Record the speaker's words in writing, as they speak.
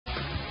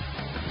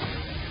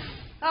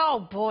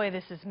Oh boy,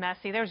 this is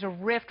messy. There's a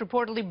rift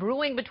reportedly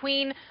brewing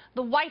between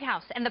the White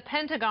House and the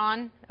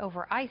Pentagon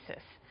over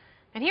ISIS.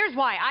 And here's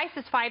why.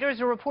 ISIS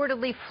fighters are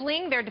reportedly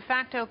fleeing their de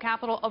facto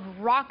capital of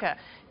Raqqa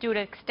due to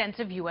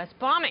extensive U.S.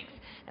 bombings.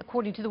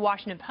 According to the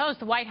Washington Post,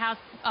 the White House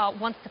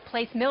wants to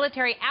place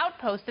military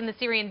outposts in the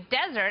Syrian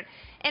desert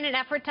in an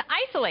effort to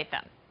isolate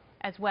them,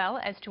 as well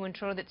as to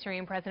ensure that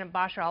Syrian President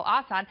Bashar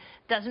al-Assad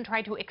doesn't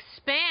try to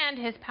expand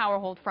his power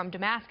hold from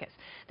Damascus.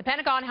 The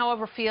Pentagon,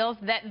 however, feels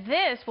that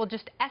this will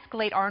just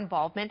escalate our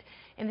involvement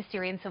in the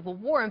Syrian civil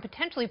war and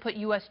potentially put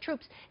U.S.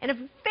 troops in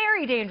a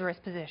very dangerous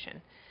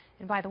position.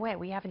 And by the way,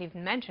 we haven't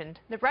even mentioned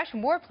that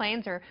Russian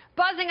warplanes are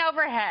buzzing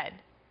overhead.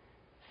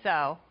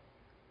 So,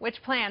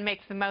 which plan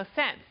makes the most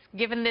sense,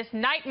 given this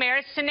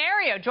nightmarish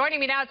scenario?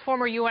 Joining me now is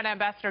former UN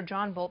Ambassador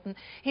John Bolton.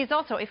 He's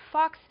also a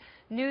Fox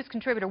News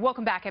contributor.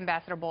 Welcome back,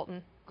 Ambassador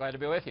Bolton. Glad to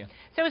be with you.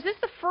 So is this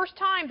the first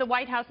time the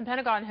White House and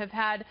Pentagon have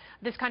had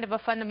this kind of a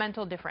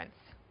fundamental difference?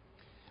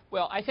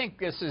 Well, I think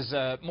this is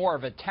more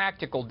of a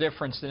tactical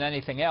difference than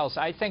anything else.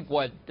 I think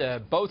what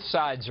both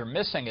sides are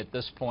missing at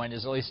this point,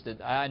 is at least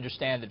I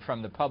understand it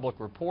from the public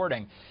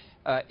reporting,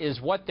 is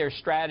what their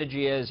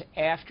strategy is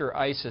after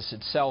ISIS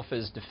itself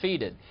is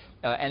defeated.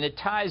 And it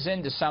ties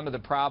into some of the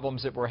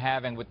problems that we're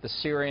having with the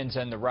Syrians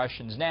and the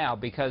Russians now,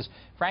 because,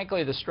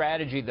 frankly, the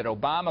strategy that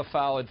Obama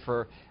followed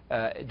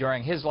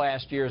during his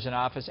last years in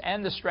office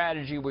and the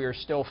strategy we are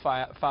still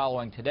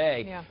following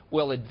today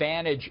will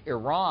advantage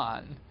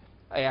Iran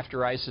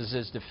after ISIS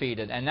is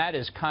defeated, and that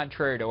is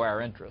contrary to our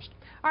interest.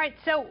 All right,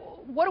 so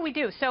what do we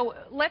do? So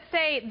let's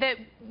say that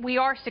we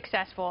are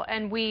successful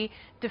and we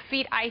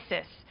defeat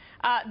ISIS.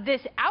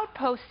 This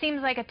outpost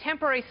seems like a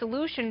temporary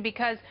solution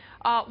because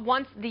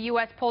once the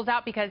U.S. pulls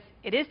out, because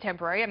it is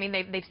temporary, I mean,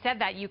 they've said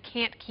that you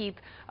can't keep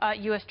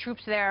U.S.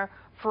 troops there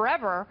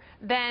forever,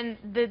 then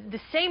the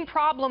same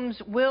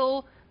problems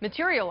will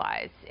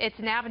materialize. It's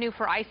an avenue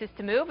for ISIS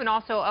to move and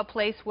also a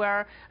place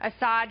where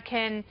Assad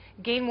can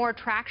gain more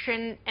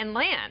traction and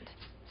land.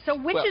 So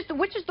which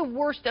is the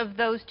worst of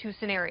those two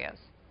scenarios?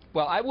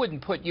 Well, I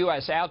wouldn't put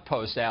U.S.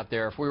 outposts out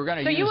there if we were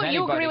going to use anybody. So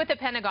you agree with the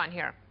Pentagon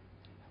here?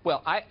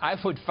 Well, I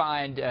would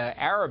find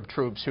Arab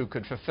troops who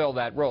could fulfill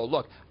that role.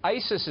 Look,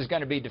 ISIS is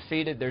going to be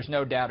defeated. There's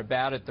no doubt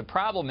about it. The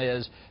problem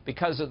is,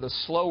 because of the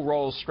slow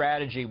roll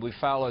strategy we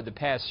followed the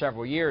past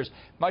several years,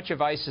 much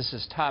of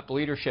ISIS's top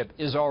leadership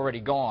is already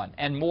gone,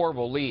 and more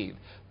will leave.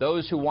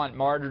 Those who want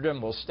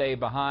martyrdom will stay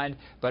behind,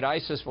 but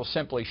ISIS will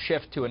simply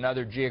shift to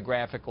another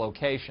geographic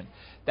location.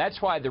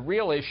 That's why the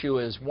real issue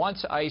is,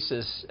 once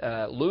ISIS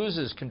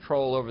loses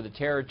control over the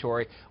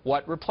territory,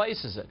 what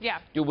replaces it? Yeah.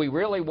 Do we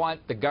really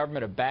want the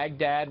government of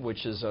Baghdad,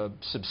 which is a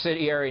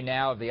subsidiary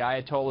now of the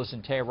Ayatollahs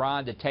in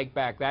Tehran, to take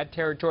back that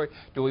territory?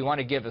 Do we want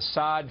to give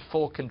Assad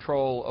full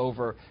control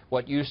over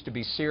what used to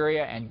be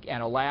Syria and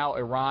allow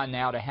Iran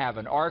now to have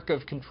an arc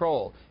of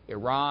control?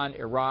 Iran,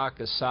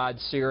 Iraq, Assad,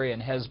 Syria,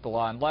 and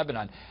Hezbollah in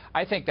Lebanon.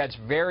 I think that's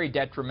very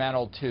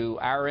detrimental to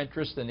our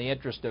interest and the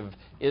interest of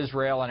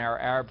Israel and our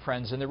Arab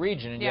friends in the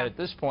region. And yet at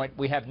this point,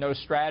 we have no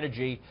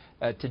strategy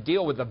to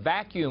deal with the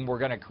vacuum we're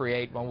going to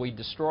create when we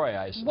destroy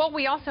ISIS. Well,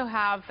 we also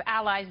have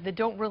allies that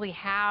don't really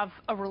have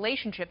a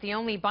relationship. The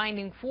only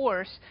binding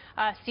force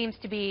seems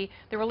to be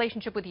the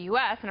relationship with the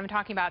U.S., and I'm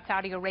talking about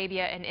Saudi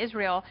Arabia and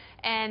Israel,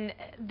 and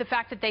the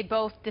fact that they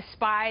both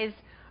despise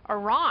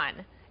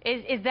Iran.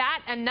 Is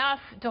that enough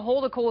to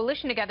hold a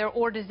coalition together,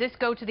 or does this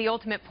go to the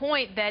ultimate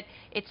point that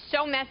it's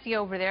so messy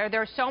over there,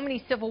 there are so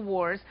many civil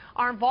wars,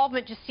 our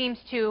involvement just seems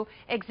to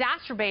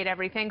exacerbate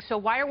everything, so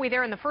why are we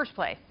there in the first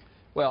place?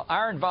 Well,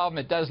 our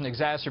involvement doesn't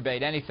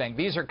exacerbate anything.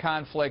 These are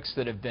conflicts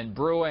that have been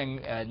brewing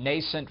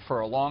nascent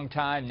for a long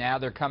time. Now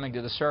they're coming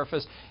to the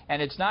surface.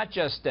 And it's not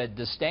just a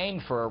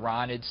disdain for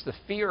Iran. It's the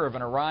fear of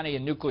an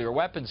Iranian nuclear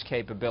weapons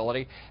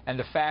capability and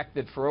the fact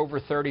that for over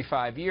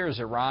 35 years,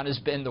 Iran has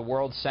been the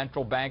world's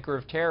central banker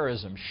of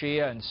terrorism,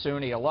 Shia and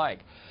Sunni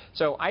alike.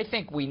 So I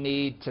think we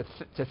need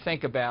to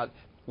think about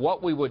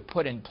what we would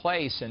put in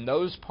place in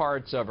those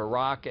parts of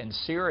Iraq and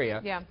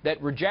Syria that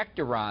reject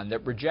Iran,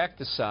 that reject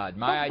Assad.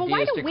 My idea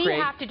why is to do we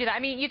create... have to do that? I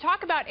mean, you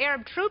talk about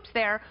Arab troops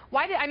there.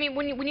 Why do, I mean,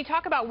 when you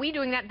talk about we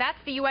doing that, that's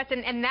the U.S.,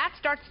 and that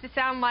starts to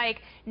sound like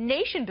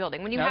nation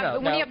building. When you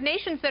have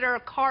nations that are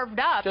carved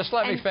up, just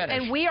let me finish.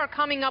 And we are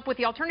coming up with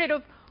the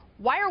alternative,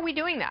 why are we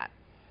doing that?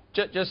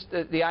 Just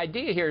the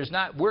idea here is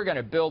not we're going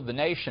to build the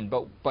nation,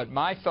 but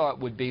my thought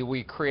would be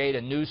we create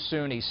a new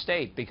Sunni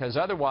state, because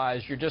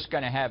otherwise you're just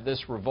going to have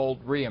this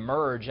revolt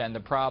reemerge and the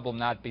problem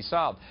not be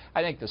solved.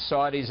 I think the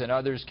Saudis and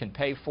others can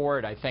pay for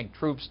it. I think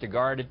troops to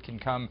guard it can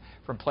come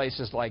from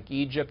places like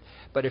Egypt.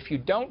 But if you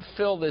don't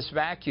fill this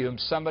vacuum,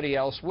 somebody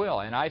else will.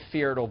 And I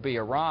fear it'll be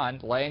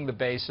Iran laying the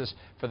basis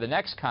for the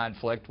next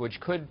conflict, which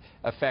could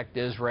affect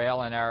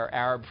Israel and our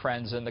Arab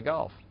friends in the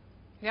Gulf.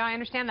 Yeah, I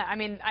understand that. I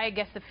mean, I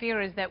guess the fear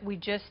is that we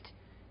just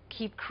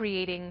keep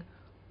creating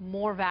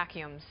more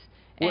vacuums.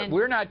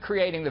 We're not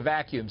creating the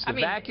vacuums. The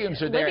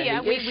vacuums are there. Libya,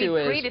 and the issue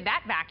we created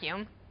that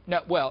vacuum. No,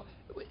 well,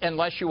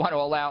 unless you want to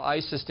allow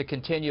ISIS to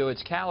continue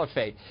its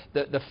caliphate.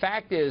 The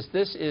fact is,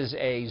 this is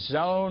a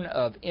zone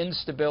of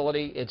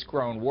instability. It's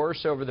grown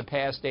worse over the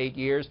past 8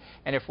 years,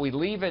 and if we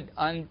leave it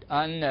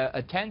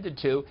unattended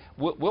to,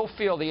 we'll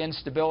feel the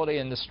instability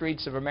in the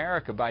streets of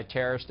America by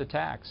terrorist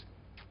attacks.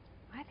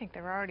 I think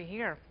they're already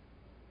here.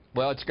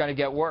 Well, it's going to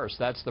get worse.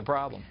 That's the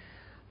problem.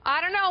 I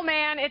don't know,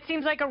 man. It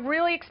seems like a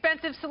really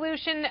expensive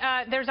solution.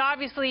 There's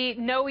obviously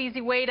no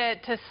easy way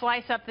to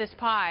slice up this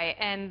pie,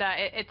 and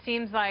it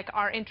seems like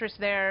our interests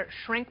there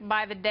shrink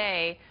by the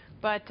day.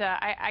 But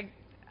I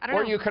don't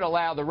know. Or you could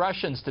allow the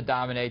Russians to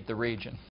dominate the region.